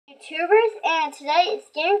YouTubers, and today is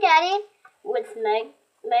Garin with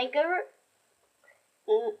Mega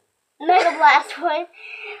Blastoise,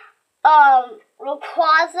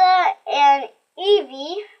 Rayquaza, and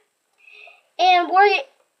Eevee. And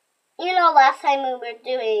last time we were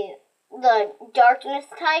doing the darkness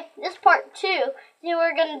type. This part 2, so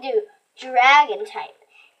we're gonna do dragon type.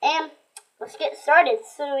 And let's get started.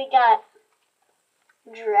 So we got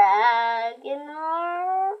Dragonar,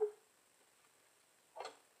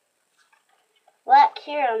 Black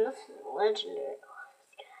Hero, this is legendary.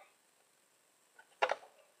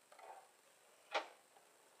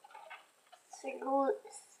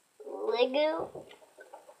 Sliggoo,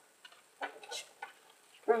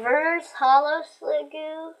 Reverse Hollow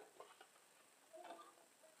Sliggoo,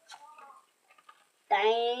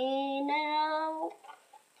 Dynamo,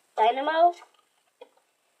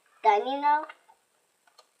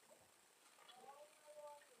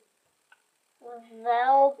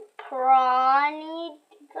 Velpronida,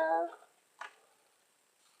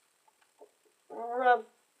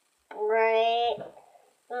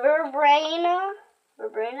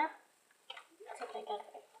 Verbrana. I think I got it.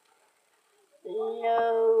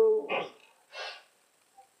 No.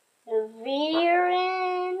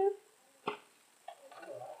 Viren.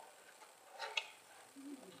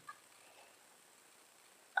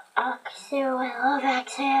 Axel, I love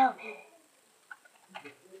Axel.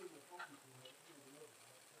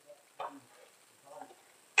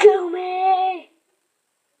 Goudie!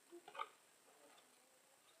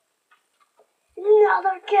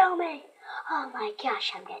 Another Goudie! Oh my gosh,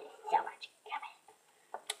 I'm getting so much Goudie.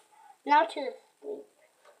 Now to the sleep.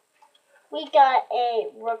 We got a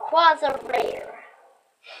Rayquaza rare.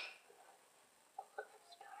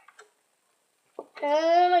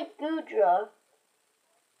 And a Goudra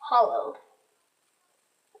hollow.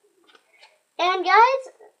 And guys,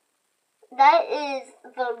 that is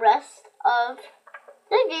the rest of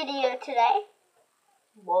the video today.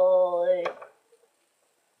 Bye.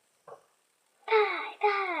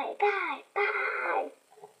 Bye.